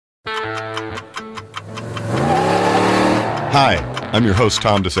Hi, I'm your host,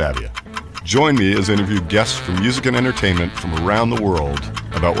 Tom DeSavia. Join me as I interview guests from music and entertainment from around the world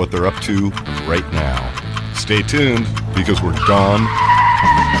about what they're up to right now. Stay tuned, because we're gone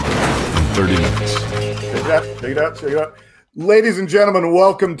in 30 minutes. Check it out. Ladies and gentlemen,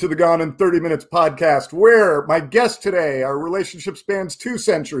 welcome to the Gone in 30 Minutes podcast, where my guest today, our relationship spans 2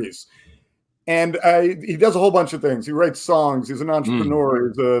 centuries. And he does a whole bunch of things. He writes songs. He's an entrepreneur.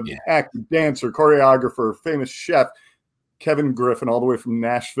 He's an actor, dancer, choreographer, famous chef. Kevin Griffin, all the way from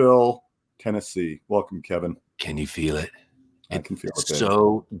Nashville, Tennessee. Welcome, Kevin. Can you feel it? I can feel it. It's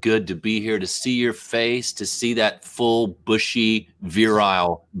so good to be here, to see your face, to see that full, bushy,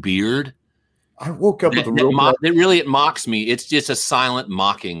 virile beard. I woke up with a real... It mocks me. It's just a silent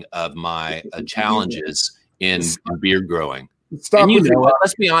mocking of my challenges in beard growing. And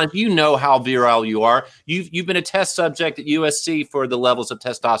let's be honest, you know how virile you are. You've been a test subject at USC for the levels of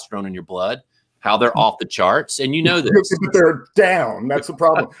testosterone in your blood, how they're off the charts, and you know this. But they're down. That's the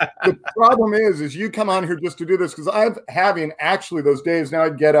problem. The problem is you come on here just to do this, because I'm having actually those days now. I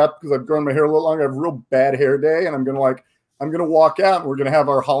get up because I've grown my hair a little longer. I have a real bad hair day, and I'm gonna walk out, and we're gonna have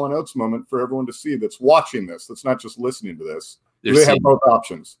our Hall & Oates moment for everyone to see that's watching this. That's not just listening to this. They have both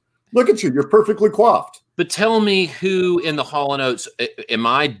options. Look at you. You're perfectly coiffed. But tell me, who in the Hall & Oates, am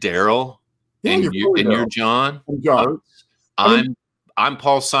I Daryl? Yeah, and you're John? I'm John. I'm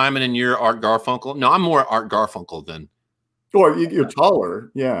Paul Simon and you're Art Garfunkel. No, I'm more Art Garfunkel than. Well, you're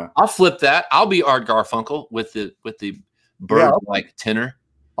taller. Yeah. I'll flip that. I'll be Art Garfunkel with the bird-like tenor.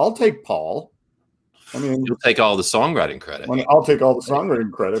 I'll take Paul. I mean, you'll take all the songwriting credit. I'll take all the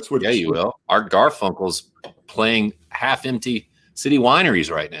songwriting credits. Yeah, you will. Art Garfunkel's playing half-empty city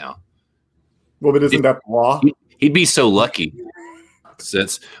wineries right now. Well, but isn't that the law? He'd be so lucky.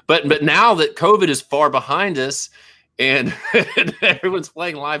 But now that COVID is far behind us, and everyone's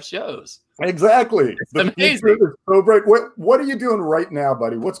playing live shows. Exactly. It's amazing. Is so bright. What are you doing right now,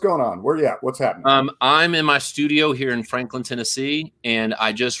 buddy? What's going on? Where are you at? What's happening? I'm in my studio here in Franklin, Tennessee, and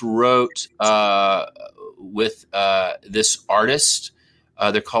I just wrote with this artist.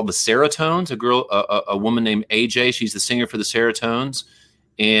 They're called the Serotones. A woman named AJ. She's the singer for the Serotones,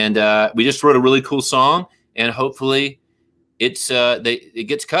 and we just wrote a really cool song. And hopefully, it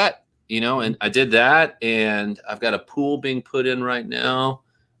gets cut. And I did that, and I've got a pool being put in right now,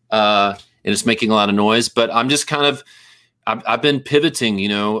 and it's making a lot of noise. But I'm just I've been pivoting,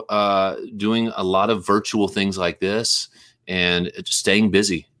 doing a lot of virtual things like this, and just staying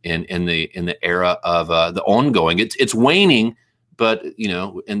busy in the era of the ongoing. It's waning, but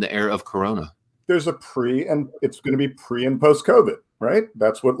in the era of Corona. There's a and it's going to be pre and post COVID, right?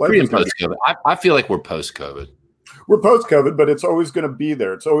 That's what life is going to be. I feel like we're post COVID. We're post-COVID, but it's always going to be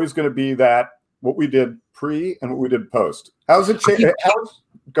there. It's always going to be that what we did pre and what we did post. How's it change?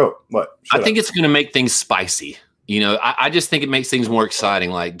 Go. What? I think it's going to make things spicy. I just think it makes things more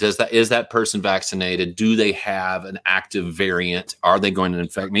exciting. Like, is that person vaccinated? Do they have an active variant? Are they going to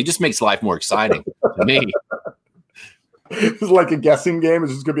infect me? It just makes life more exciting to me. It's like a guessing game.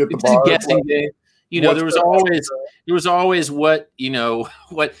 It's just going to be at the bar. It's a guessing game. There was always what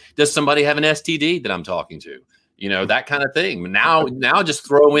does somebody have an STD that I'm talking to? That kind of thing. Now just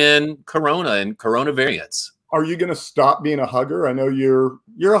throw in Corona and Corona variants. Are you going to stop being a hugger? I know you're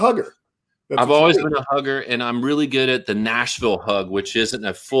a hugger. I've always been a hugger, and I'm really good at the Nashville hug, which isn't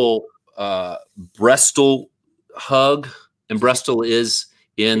a full Bristol hug. And Bristol is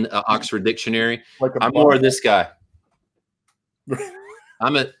in Oxford Dictionary. I'm more of this guy.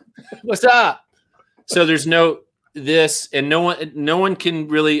 What's up? So there's this, and no one can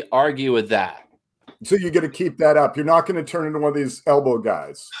really argue with that. So you're going to keep that up. You're not going to turn into one of these elbow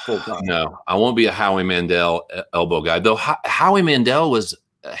guys full time. No, I won't be a Howie Mandel elbow guy. Though Howie Mandel was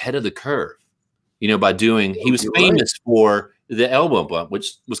ahead of the curve, by doing. He was famous for the elbow bump,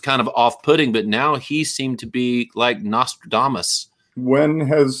 which was kind of off-putting. But now he seemed to be like Nostradamus. When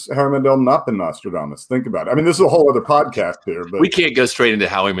has Howie Mandel not been Nostradamus? Think about it. I mean, this is a whole other podcast here. But we can't go straight into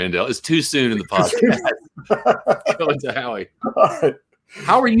Howie Mandel. It's too soon in the podcast. Go into Howie. All right.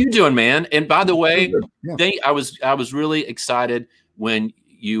 How are you doing, man? And by the way, I was really excited when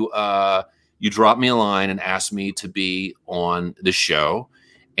you dropped me a line and asked me to be on the show.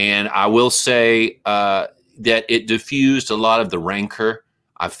 And I will say that it diffused a lot of the rancor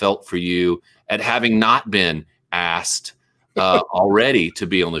I felt for you at having not been asked already to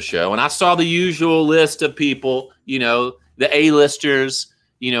be on the show. And I saw the usual list of people, the A-listers,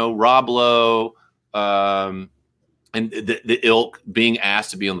 Rob Lowe, and the ilk being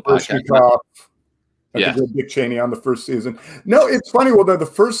asked to be on the podcast. I think Dick Cheney on the first season. No, it's funny. Well, the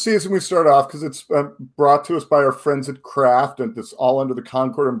first season we started off because it's brought to us by our friends at Kraft, and it's all under the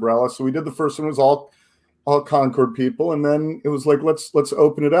Concord umbrella. So we did the first one. It was all all Concord people, and then it was like let's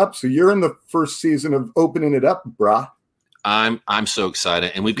open it up. So you're in the first season of opening it up, brah. I'm so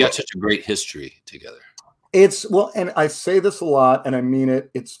excited, and we've got such a great history together. It's well, and I say this a lot, and I mean it.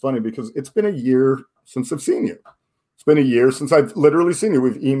 It's funny because it's been a year since I've seen you. It's been a year since I've literally seen you.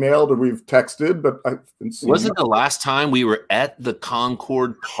 We've emailed or we've texted, but I've been seeing. Wasn't the last time we were at the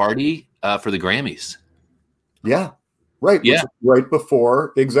Concord party for the Grammys? Yeah, right. Yeah, right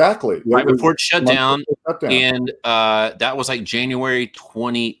before exactly. Right before it shut down, and that was like January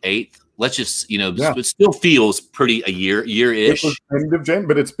 28th. Let's just, it still feels pretty a year-ish. It was end of January,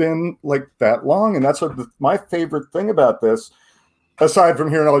 but it's been like that long, and that's what my favorite thing about this. Aside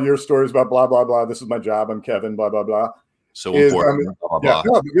from hearing all your stories about blah, blah, blah, this is my job, I'm Kevin, blah, blah, blah. So important. Blah, blah,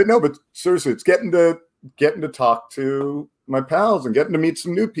 blah. No, but seriously, it's getting to talk to my pals and getting to meet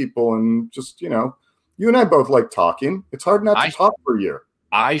some new people. And just, you and I both like talking. It's hard not to talk for a year.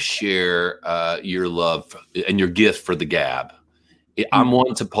 I share your love and your gift for the gab. I'm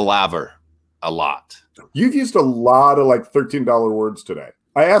one to palaver a lot. You've used a lot of like $13 words today.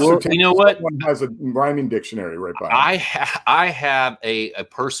 I asked her, you know what? Someone has a rhyming dictionary right by. I have a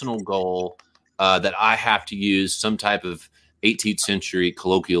personal goal that I have to use some type of 18th century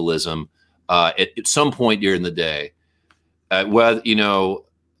colloquialism at some point during the day. Whether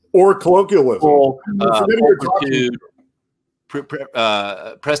or colloquialism,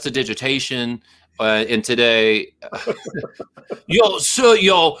 prestidigitation. And today, your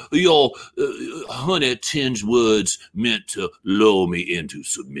honey tinged words meant to lull me into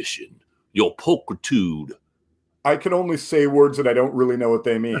submission. Your pulchritude. I can only say words that I don't really know what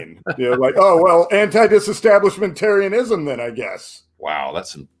they mean. Like, oh, well, anti-disestablishmentarianism then, I guess. Wow,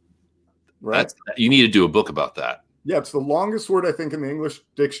 right. You need to do a book about that. Yeah, it's the longest word, I think, in the English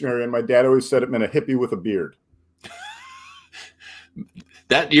dictionary, and my dad always said it meant a hippie with a beard.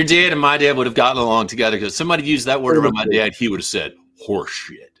 That your dad and my dad would have gotten along together because somebody used that word around my dad. He would have said horse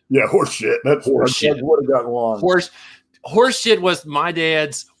shit. Yeah, horse shit. That's horse shit. Would have gotten along. Horse shit was my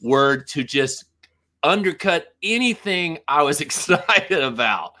dad's word to just undercut anything I was excited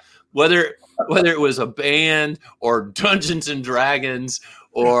about, whether it was a band or Dungeons and Dragons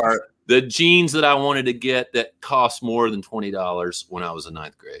or the jeans that I wanted to get that cost more than $20 when I was in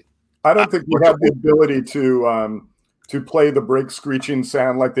ninth grade. I don't think you have the ability to play the brake screeching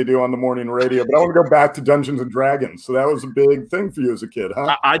sound like they do on the morning radio. But I want to go back to Dungeons and Dragons. So that was a big thing for you as a kid,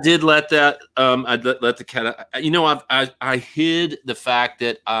 huh? I did let that. I let the cat. I hid the fact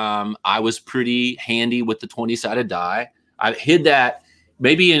that I was pretty handy with the 20-sided die. I hid that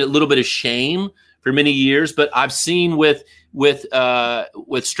maybe in a little bit of shame for many years. But I've seen with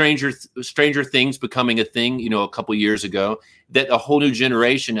Stranger Things becoming a thing, a couple years ago, that a whole new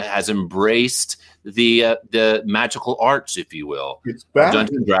generation has embraced the magical arts, if you will. It's back.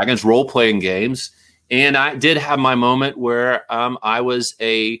 Dungeons and Dragons, role-playing games. And I did have my moment where I was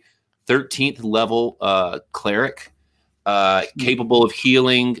a 13th level cleric, capable of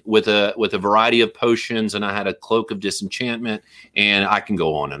healing with a variety of potions, and I had a cloak of disenchantment, and I can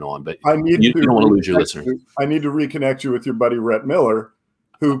go on and on. But you don't want to lose your listeners. I need to reconnect you with your buddy Rhett Miller,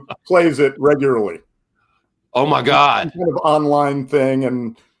 who plays it regularly. Oh my God! Kind of online thing,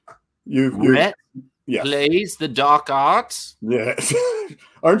 and Rhett plays the dark arts. Yes.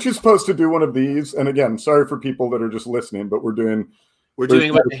 Aren't you supposed to do one of these? And again, sorry for people that are just listening, but we're doing with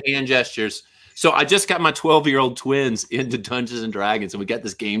the hand gestures. So I just got my 12-year-old twins into Dungeons and Dragons, and we got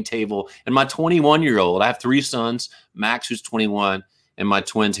this game table. And my 21-year-old, I have three sons, Max, who's 21, and my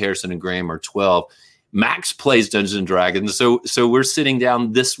twins, Harrison and Graham, are 12. Max plays Dungeons and Dragons. So we're sitting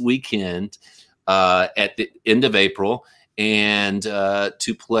down this weekend at the end of April and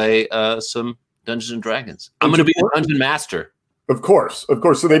to play some Dungeons and Dragons. I'm going to be the dungeon master. Of course.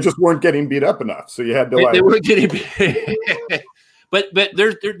 So they just weren't getting beat up enough. So you had to. They weren't getting beat. But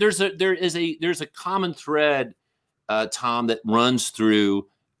there's a common thread, Tom, that runs through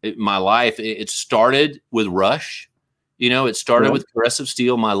my life. It started with Rush. It started with Progressive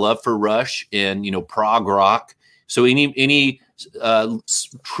Steel, my love for Rush and prog rock. So any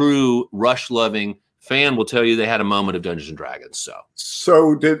true Rush loving fan will tell you they had a moment of Dungeons and Dragons.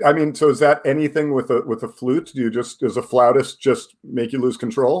 So is that anything with a flute? Do you does a flautist just make you lose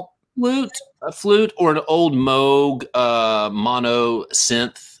control? A flute or an old Moog mono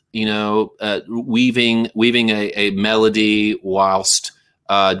synth, weaving a melody whilst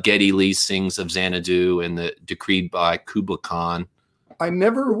Geddy Lee sings of Xanadu and the Decreed by Kubla Khan. We've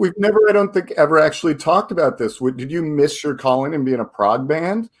never, I don't think, ever actually talked about this. Did you miss your calling and be in a prog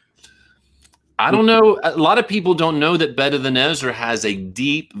band? I don't know. A lot of people don't know that Better Than Ezra has a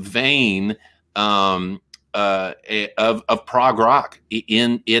deep vein of prog rock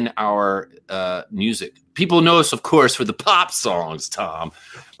in our music. People know us, of course, for the pop songs, Tom,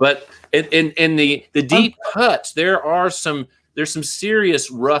 but in the deep cuts, there's some serious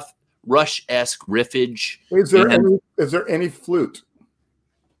rough Rush-esque riffage. Is there any flute?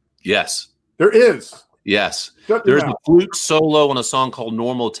 Yes, there is. Yes, there's a flute solo on a song called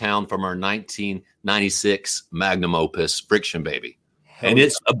 "Normal Town" from our 1996 magnum opus, "Friction Baby," and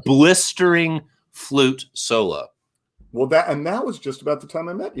it's a blistering flute solo. Well, that was just about the time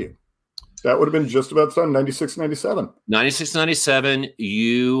I met you. That would have been just about the time, 96, 97. 96, 97,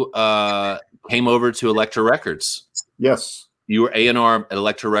 you came over to Elektra Records. Yes. You were A&R at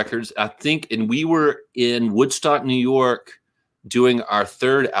Elektra Records, I think, and we were in Woodstock, New York, doing our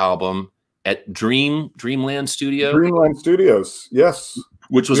third album at Dreamland Studio. Dreamland Studios, yes.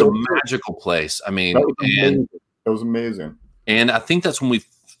 Which was a magical place. I mean, that was amazing. And I think that's when we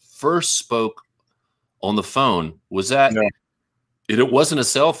first spoke on the phone. Was that? Yeah. It wasn't a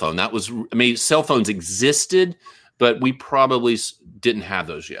cell phone. That was, I mean, cell phones existed, but we probably didn't have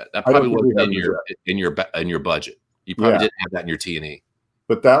those yet. That probably wasn't in your budget. You probably didn't have that in your T&E.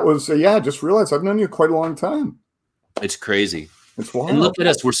 But that was, I just realized I've known you quite a long time. It's crazy. It's wild. And look at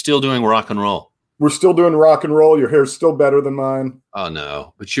us. We're still doing rock and roll. We're still doing rock and roll. Your hair's still better than mine. Oh,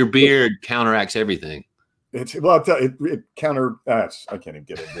 no. But your beard counteracts everything. I'll tell you, it counteracts. I can't even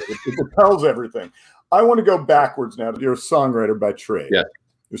get into it. It repels everything. I want to go backwards now. You're a songwriter by trade. Yeah.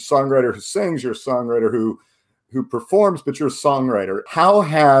 You're a songwriter who sings. You're a songwriter who performs, but you're a songwriter. How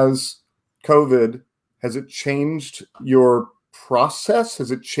has COVID, has it changed your process?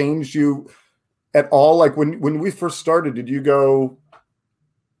 Has it changed you at all? Like when we first started, did you go,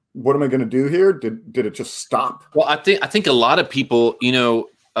 what am I going to do here? Did it just stop? Well, I think a lot of people,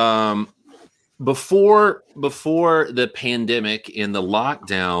 before the pandemic and the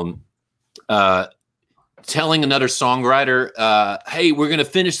lockdown, telling another songwriter, hey, we're going to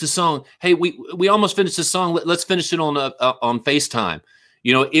finish the song. Hey, we almost finished the song. Let's finish it on FaceTime.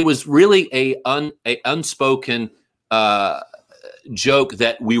 It was really a unspoken joke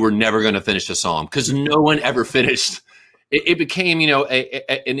that we were never going to finish the song because no one ever finished. It became,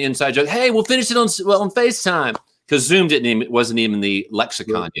 an inside joke. Hey, we'll finish it on FaceTime because Zoom wasn't even the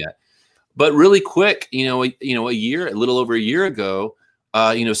lexicon yet. But really quick, a little over a year ago,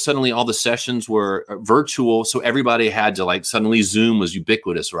 suddenly all the sessions were virtual. So everybody had to suddenly Zoom was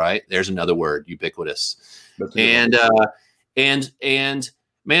ubiquitous, right? There's another word, ubiquitous. And man,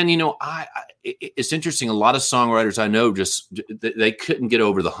 it's interesting. A lot of songwriters I know they couldn't get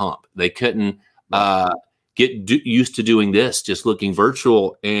over the hump. They couldn't get used to doing this, just looking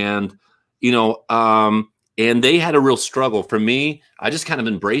virtual. And, and they had a real struggle. For me, I just kind of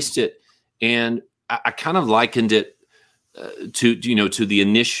embraced it. And I kind of likened it to the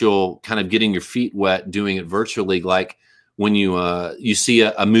initial kind of getting your feet wet, doing it virtually. Like when you see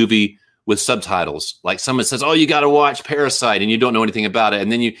a movie with subtitles, like someone says, "Oh, you got to watch Parasite," and you don't know anything about it,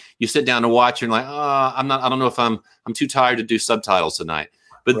 and then you sit down to watch, and you're like, "Oh, I don't know if I'm too tired to do subtitles tonight."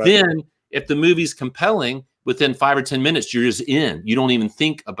 But then, if the movie's compelling, within 5 or 10 minutes, you're just in. You don't even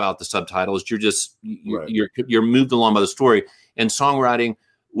think about the subtitles. You're just you're moved along by the story. And songwriting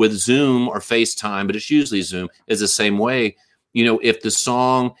with Zoom or FaceTime, but it's usually Zoom, is the same way. If the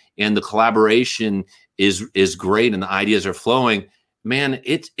song and the collaboration is great and the ideas are flowing, man,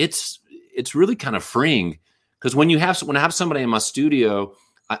 it's really kind of freeing. Because when I have somebody in my studio,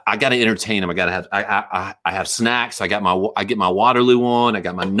 I got to entertain them. I have snacks. I get my Waterloo on. I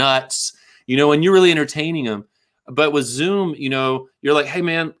got my nuts. And you're really entertaining them. But with Zoom, you're like, hey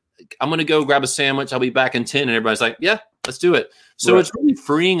man, I'm gonna go grab a sandwich. I'll be back in 10, and everybody's like, yeah, let's do it. So It's really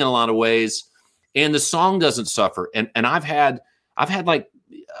freeing in a lot of ways, and the song doesn't suffer. And I've had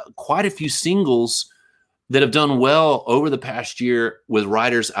quite a few singles that have done well over the past year with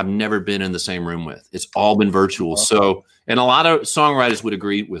writers I've never been in the same room with. It's all been virtual. So, and a lot of songwriters would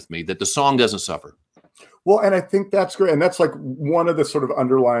agree with me that the song doesn't suffer. Well, and I think that's great. And that's like one of the sort of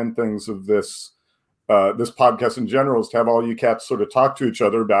underlying things of this podcast in general is to have all you cats sort of talk to each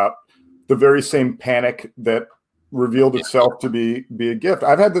other about the very same panic that revealed itself to be a gift.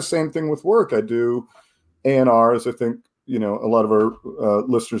 I've had the same thing with work. I do A&R, as I think, a lot of our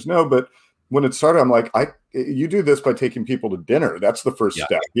listeners know, but when it started, I'm like, you do this by taking people to dinner. That's the first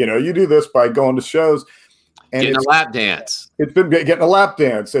step. You do this by going to shows. And getting a lap dance. It's been getting a lap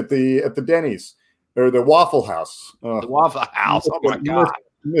dance at the Denny's or the Waffle House. The Waffle House. Oh my God.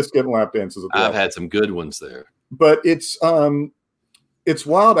 Miss getting lap dances. I've had some good ones there. But it's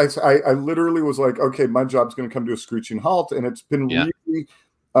wild. I literally was like, okay, my job's going to come to a screeching halt. And it's been really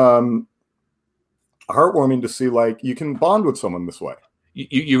heartwarming to see, like, you can bond with someone this way.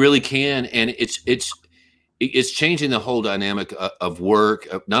 You really can. And it's changing the whole dynamic of work,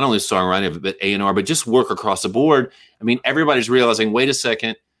 not only songwriting, but A&R, but just work across the board. I mean, everybody's realizing, wait a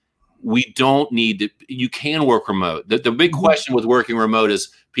second, we don't need to, you can work remote. The big question with working remote is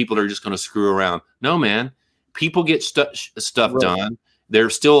people are just going to screw around. No, man, people get stuff done.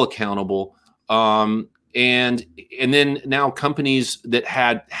 They're still accountable. And then now companies that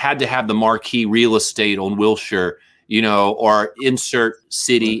had to have the marquee real estate on Wilshire, or insert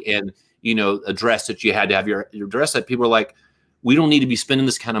city and, address that you had to have your address, that people are like, we don't need to be spending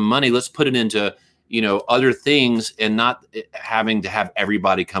this kind of money. Let's put it into, other things and not having to have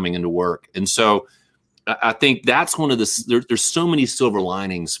everybody coming into work. And so I think that's one of there's so many silver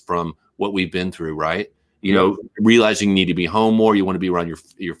linings from what we've been through, right? Realizing you need to be home more, you want to be around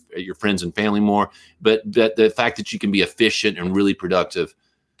your friends and family more, but the fact that you can be efficient and really productive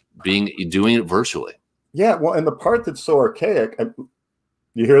doing it virtually. Yeah. Well, and the part that's so archaic,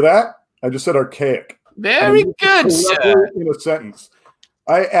 you hear that? I just said archaic. Very good, sir. In a sentence.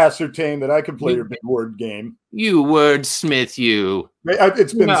 I ascertained that I could play your big word game. You wordsmith, you.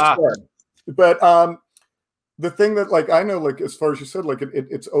 It's been said. But the thing that, like, I know, like, as far as you said, like,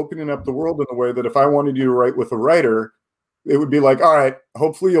 it's opening up the world in a way that if I wanted you to write with a writer, it would be like, all right,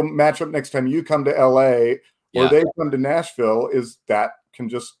 hopefully you'll match up next time you come to LA or they come to Nashville. Is that can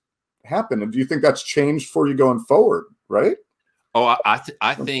just happen? And do you think that's changed for you going forward, right? Oh, I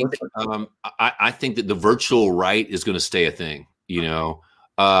think that the virtual right is going to stay a thing, and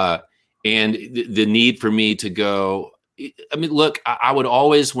the need for me to go. I mean, look, I would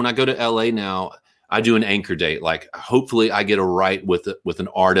always, when I go to LA now, I do an anchor date. Like, hopefully I get a right with an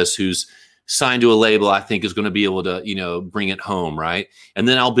artist who's signed to a label I think is going to be able to, bring it home. Right. And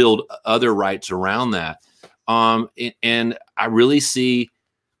then I'll build other rights around that. And I really see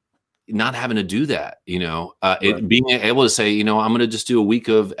not having to do that, being able to say, I'm going to just do a week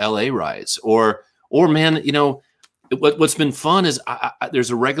of LA rides or man, what's been fun is there's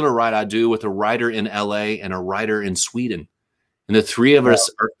a regular ride I do with a writer in LA and a writer in Sweden. And the three of us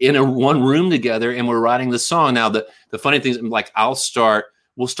are in one room together and we're writing the song. Now, the funny thing is, like,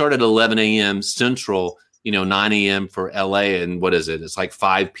 we'll start at 11 a.m. Central, 9 a.m. for LA. And what is it? It's like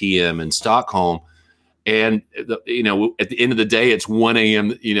 5 p.m. in Stockholm. And, at the end of the day, it's 1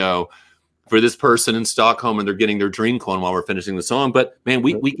 a.m., for this person in Stockholm, and they're getting their dream on while we're finishing the song. But man,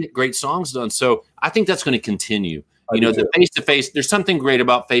 we get great songs done. So I think that's going to continue. The face-to-face, there's something great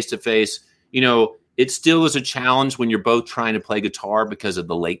about face-to-face. It still is a challenge when you're both trying to play guitar because of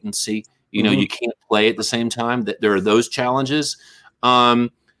the latency. You can't play at the same time. That there are those challenges.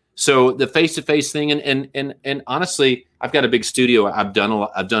 So the face-to-face thing, and honestly, I've got a big studio. I've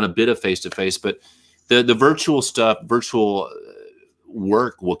done a bit of face-to-face, but the virtual stuff,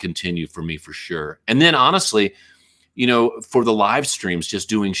 work will continue for me for sure. And then honestly, for the live streams, just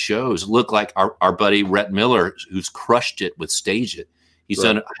doing shows, look like our buddy Rhett Miller, who's crushed it with Stage It. He's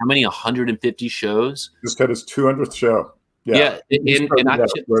done how many? 150 shows. Just had his 200th show. Yeah. And I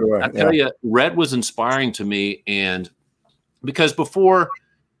tell you, Rhett was inspiring to me. And because before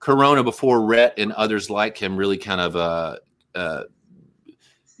Corona, before Rhett and others like him really kind of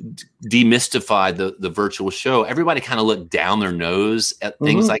demystified the virtual show, everybody kind of looked down their nose at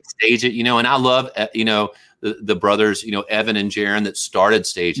things like Stage It, and I love, the brothers, Evan and Jaron that started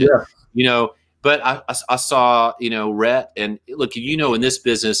Stage It, but I saw, Rhett, and look, in this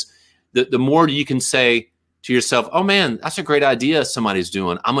business, the more you can say to yourself, oh man, that's a great idea somebody's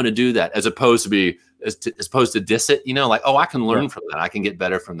doing, I'm going to do that, as opposed to diss it, like, oh, I can learn from that. I can get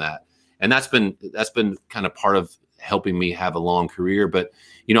better from that. And that's been kind of part of helping me have a long career. But,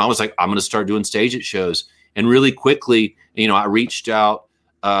 I was like, I'm going to start doing Stage It shows. And really quickly, I reached out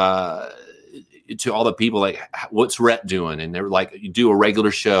to all the people, like, what's Rhett doing? And they were like, you do a regular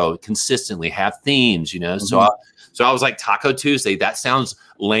show consistently, have themes, So I was like, Taco Tuesday, that sounds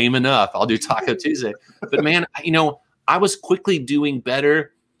lame enough. I'll do Taco Tuesday. But man, I was quickly doing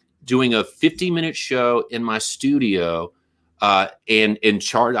better, doing a 50-minute show in my studio, and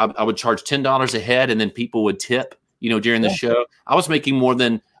charge. I would charge $10 a head, and then people would tip, during the show. I was making more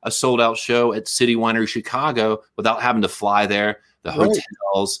than a sold-out show at City Winery Chicago without having to fly there, the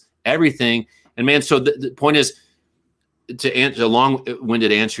hotels, everything. And man, so the point is, to answer a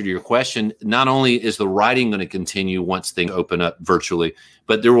long-winded answer to your question, not only is the writing going to continue once things open up virtually,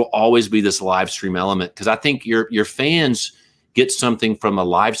 but there will always be this live stream element, because I think your fans get something from a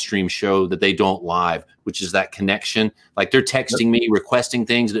live stream show that they don't live, which is that connection. Like, they're texting me, requesting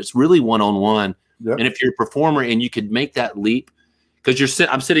things, and it's really one-on-one. Yep. And if you're a performer and you could make that leap, because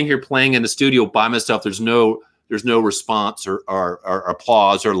I'm sitting here playing in the studio by myself, there's no response or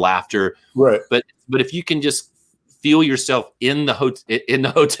applause or laughter. Right. But if you can just feel yourself in the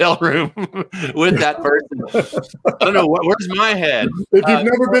hotel room with that person. I don't know where's my head. If you've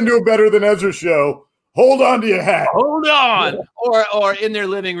never been to a Better Than Ezra show, hold on to your hat. Hold on, or in their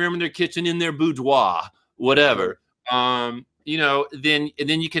living room, in their kitchen, in their boudoir, whatever. Then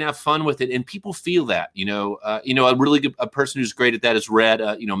you can have fun with it, and people feel that. A really good person who's great at that is Red.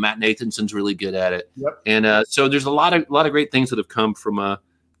 Matt Nathanson's really good at it. Yep. And so there's a lot of great things that have come from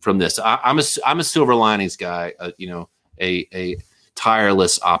this. I'm a silver linings guy. A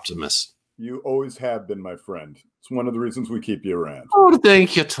tireless optimist. You always have been, my friend. It's one of the reasons we keep you around. Oh,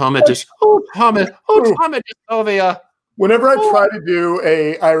 thank you, Tommy. Tommy Sylvia. Whenever I try to do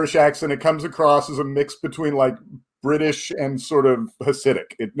a Irish accent, it comes across as a mix between like British and sort of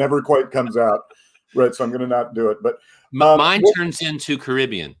Hasidic. It never quite comes out right, so I'm going to not do it. But mine turns into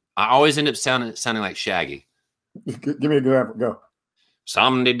Caribbean. I always end up sounding like Shaggy. Give me an example. Go.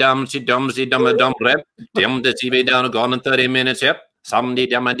 Somebody dum she dum rep. Dim the TV down gone in 30 minutes. Yep. Somebody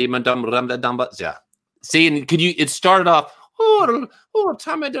dum yeah. See, and it started off.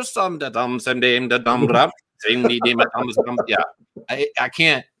 Tommy just some the dum some dim the dum rep. Yeah. I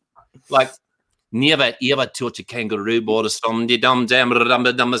can't like. Never ever touch a kangaroo board or somebody dum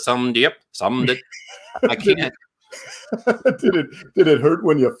some yep. I can't. Did it hurt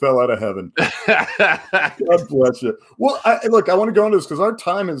when you fell out of heaven? God bless you. Well, I want to go into this because our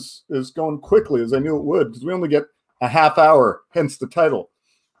time is going quickly, as I knew it would, because we only get a half hour, hence the title.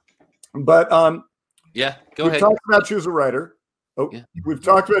 But go we've ahead. Talked about you as a writer. We've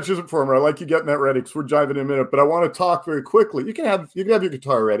talked about you as a performer. I like you getting that ready because we're jiving in a minute. But I want to talk very quickly. You can have your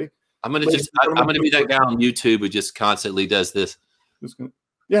guitar ready. I'm gonna be that guy on YouTube who just constantly does this. Just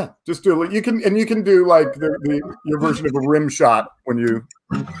do it. You can do like your version of a rim shot when you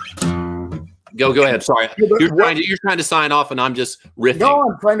go ahead. Sorry, you're trying to sign off, and I'm just riffing. No,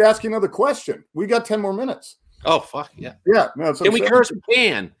 I'm trying to ask you another question. We got 10 more minutes. Oh fuck yeah! Yeah, no, can we curse? We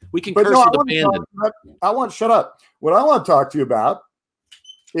can. We can curse with abandon. Shut up. What I want to talk to you about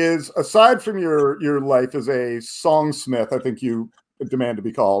is, aside from your life as a songsmith, I think you demand to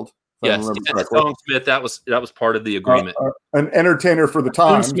be called. Yes, Songsmith. That was part of the agreement. An entertainer for the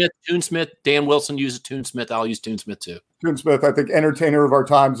time. Tunesmith. Dan Wilson uses Tunesmith. I'll use Tunesmith too. Tunesmith, I think, entertainer of our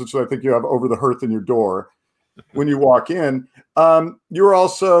times, which I think you have over the hearth in your door when you walk in. You're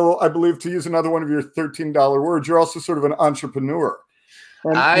also, I believe, to use another one of your $13 words, you're also sort of an entrepreneur.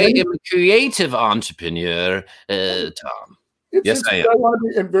 I am a creative entrepreneur, Tom. Yes, I am. I want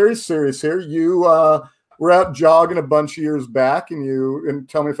to be very serious here. You were out jogging a bunch of years back, and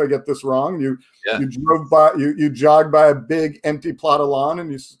tell me if I get this wrong. You jogged by a big empty plot of lawn,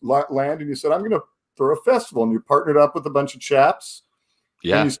 and you land, and you said, "I'm going to throw a festival," and you partnered up with a bunch of chaps.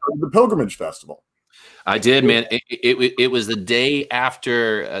 Yeah, and you started the Pilgrimage Festival. I did, man. It was the day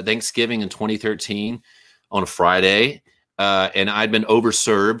after Thanksgiving in 2013 on a Friday. And I'd been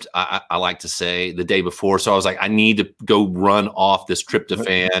overserved, I like to say, the day before. So I was like, I need to go run off this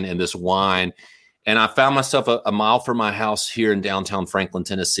tryptophan and this wine. And I found myself a mile from my house here in downtown Franklin,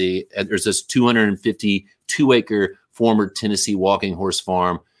 Tennessee. And there's this 252-acre former Tennessee walking horse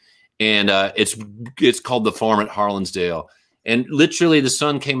farm. And it's called the Farm at Harlansdale. And literally the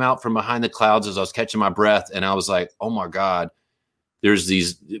sun came out from behind the clouds as I was catching my breath. And I was like, oh, my God. There's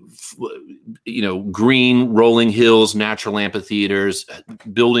these, green rolling hills, natural amphitheaters,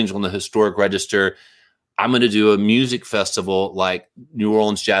 buildings on the historic register. I'm going to do a music festival like New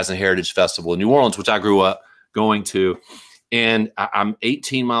Orleans Jazz and Heritage Festival in New Orleans, which I grew up going to. And I'm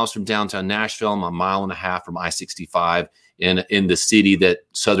 18 miles from downtown Nashville. I'm a mile and a half from I-65 in the city that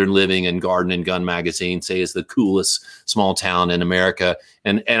Southern Living and Garden and Gun magazine say is the coolest small town in America.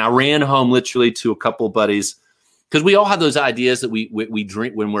 And I ran home literally to a couple of buddies, because we all have those ideas that we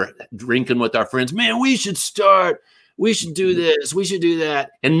drink when we're drinking with our friends. Man, we should do this, we should do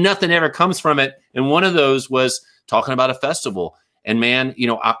that. And nothing ever comes from it. And one of those was talking about a festival. And man,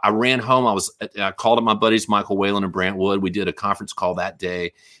 I ran home. I called up my buddies, Michael Whalen and Brant Wood. We did a conference call that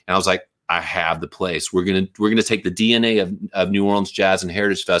day. And I was like, I have the place. We're going to take the DNA of New Orleans Jazz and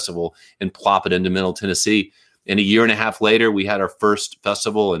Heritage Festival and plop it into Middle Tennessee. And a year and a half later, we had our first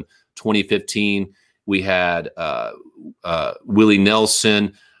festival in 2015. We had Willie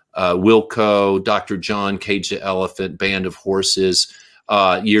Nelson, Wilco, Dr. John, Cage the Elephant, Band of Horses.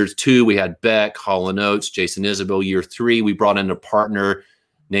 Year 2, we had Beck, Hall & Oates, Jason Isabel. Year 3, we brought in a partner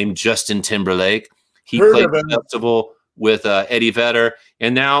named Justin Timberlake. He played the festival with Eddie Vedder.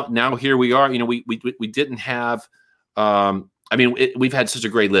 And now here we are. We didn't have we've had such a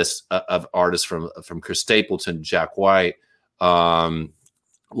great list of artists from Chris Stapleton, Jack White, Lionel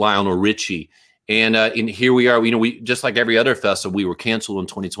Richie. And here we are. We just like every other festival, we were canceled in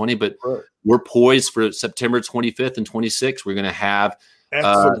 2020, but we're poised for September 25th and 26th. We're going to have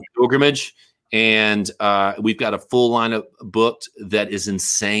Pilgrimage, and we've got a full lineup booked that is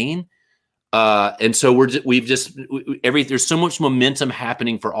insane. And so there's so much momentum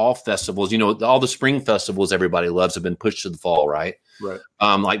happening for all festivals. All the spring festivals everybody loves have been pushed to the fall, right? Right.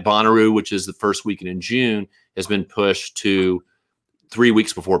 Like Bonnaroo, which is the first weekend in June, has been pushed to 3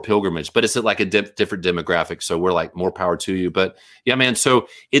 weeks before Pilgrimage, but it's at like a different demographic. So we're like, more power to you. But yeah, man. So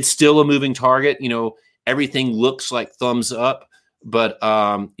it's still a moving target. Everything looks like thumbs up, but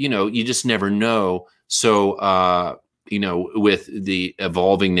you just never know. So with the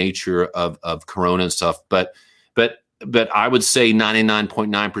evolving nature of Corona and stuff, but I would say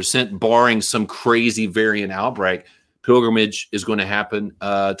 99.9%, barring some crazy variant outbreak, Pilgrimage is going to happen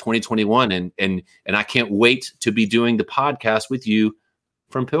 2021, and I can't wait to be doing the podcast with you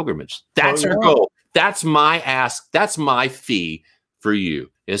from Pilgrimage. That's our goal. That's my ask. That's my fee for you,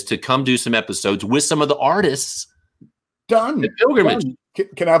 is to come do some episodes with some of the artists. Done. At Pilgrimage. Done.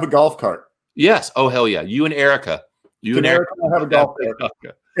 Can I have a golf cart? Yes. Oh, hell yeah. You and Erica. Erica have a golf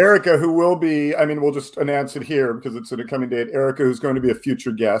cart. Erica, who will be, we'll just announce it here because it's an coming date. Erica, who's going to be a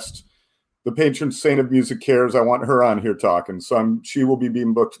future guest, the patron saint of music cares. I want her on here talking. So she will be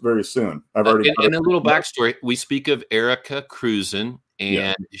being booked very soon. I've already. And a little backstory. We speak of Erica Cruzen,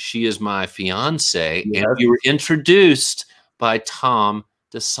 and she is my fiance. Yes. And we were introduced by Tom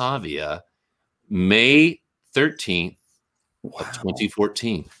DeSavia May 13th of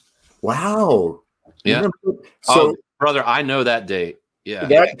 2014. Wow. Yeah. So, brother, I know that date. Yeah.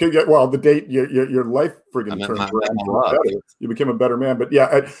 The date your life friggin' turned around. You became a better man. But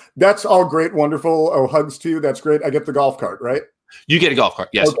yeah, that's all great, wonderful. Oh, hugs to you. That's great. I get the golf cart, right? You get a golf cart.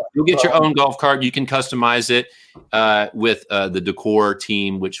 Yes. Okay. You'll get your own golf cart. You can customize it with the decor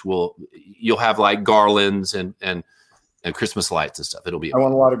team, which you'll have like garlands and Christmas lights and stuff. It'll be. I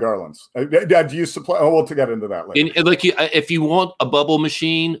want a lot of garlands. Do you supply? Oh, we'll get into that later. And if you want a bubble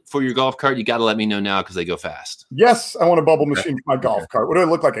machine for your golf cart, you got to let me know now because they go fast. Yes, I want a bubble machine for my golf cart. What do I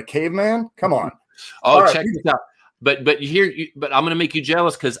look like, a caveman? Come on. Oh, check this out. But I'm going to make you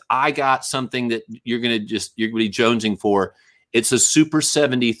jealous because I got something that you're going to be jonesing for. It's a Super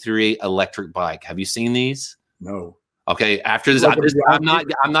 73 electric bike. Have you seen these? No. Okay. After this, I'm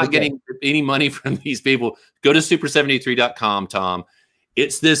not getting any money from these people. Go to super73.com, Tom.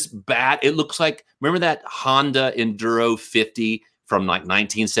 It's this it looks like, remember that Honda Enduro 50 from like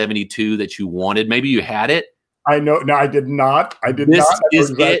 1972 that you wanted? Maybe you had it. I know. No, I did not. This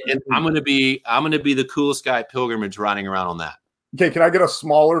is it. And I'm going to be the coolest guy at Pilgrimage riding around on that. Okay. Can I get a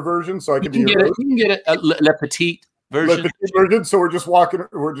smaller version so I can You can get a Le Petite version. So we're just walking.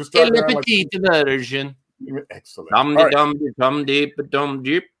 We're just Le Petite version. Excellent. Dum deep.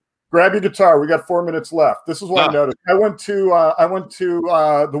 Grab your guitar. We got 4 minutes left. This is what I noticed. I went to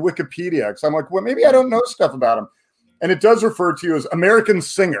the Wikipedia because I'm like, well, maybe I don't know stuff about him, and it does refer to you as American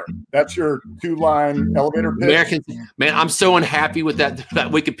singer. That's your 2-line elevator pitch. American man, I'm so unhappy with that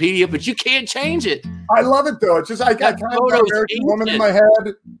Wikipedia, but you can't change it. I love it though. It's just I kind of got American woman in my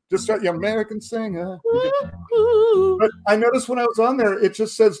head. Just American singer. But I noticed when I was on there, it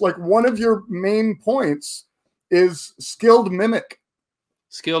just says like one of your main points is skilled mimic.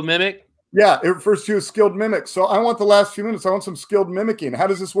 Skilled mimic? Yeah, it refers to you as skilled mimic. So I want the last few minutes. I want some skilled mimicking. How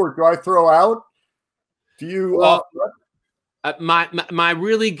does this work? Do I throw out? Do you? My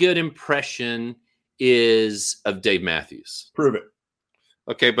really good impression is of Dave Matthews. Prove it.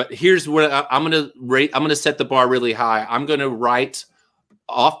 Okay, but here's what I'm going to rate. I'm going to set the bar really high. I'm going to write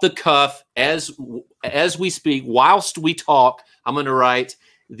off the cuff as we speak, whilst we talk. I'm going to write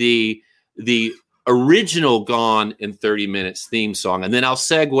the original Gone in 30 Minutes theme song, and then I'll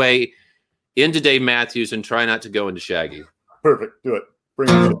segue into Dave Matthews and try not to go into Shaggy. Perfect. Do it. Bring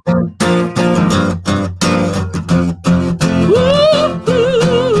it in.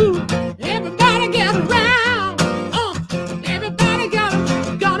 Everybody get around. Everybody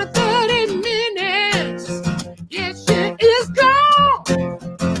got a 30 minutes. Yes, it is gone.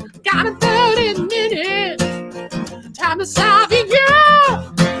 Got a 30 minutes. Time to solve it, yeah.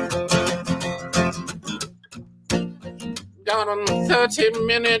 Got on 30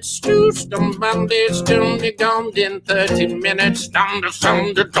 minutes to stump bandage till me gone in 30 minutes. Down the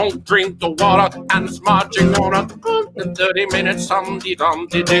sun, don't drink the water and it's marching on in 30 minutes. Dum dum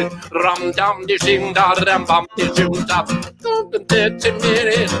rum dum di shim da dum bum di shim da. 30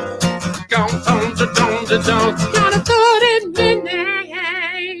 minutes. Gone from the dum. Got a 30 minutes.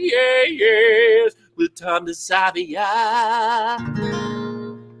 Yeah, yes. With Tom DeSavia.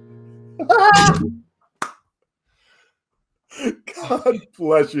 God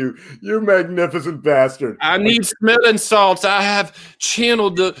bless you, you magnificent bastard. I need smelling salts. I have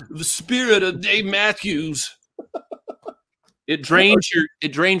channeled the spirit of Dave Matthews. It drains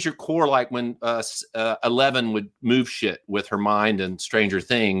your core, like when Eleven would move shit with her mind and Stranger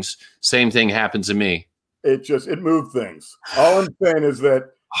Things. Same thing happens to me. It moved things. All I'm saying is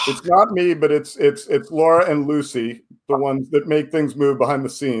that it's not me, but it's Laura and Lucy, the ones that make things move behind the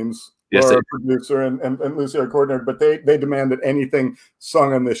scenes. Yes, Laura, our producer, and Lucy, our coordinator. But they demand that anything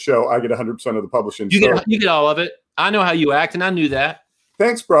sung on this show, I get 100% of the publishing. You get all of it. I know how you act, and I knew that.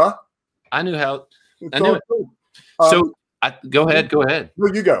 Thanks, brah. I knew how. It's I knew it. So go ahead.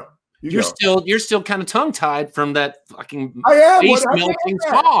 Well, you go. You're still kind of tongue tied from that fucking I am. face melting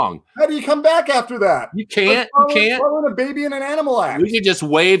song. How do you come back after that? You can't. Throwing a baby in an animal act. We could just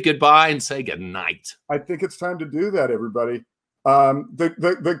wave goodbye and say goodnight. I think it's time to do that, everybody.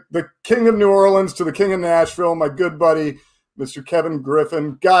 The King of New Orleans to the King of Nashville, my good buddy, Mr. Kevin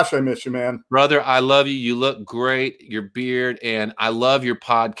Griffin. Gosh, I miss you, man. Brother, I love you. You look great, your beard, and I love your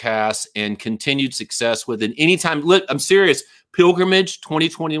podcast and continued success with it. Anytime, look, I'm serious. Pilgrimage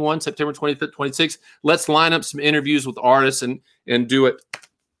 2021, September 25th, 26th. Let's line up some interviews with artists and do it.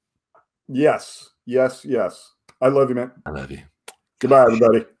 Yes. I love you, man. I love you. Goodbye,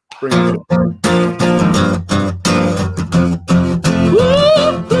 everybody. Bring it in.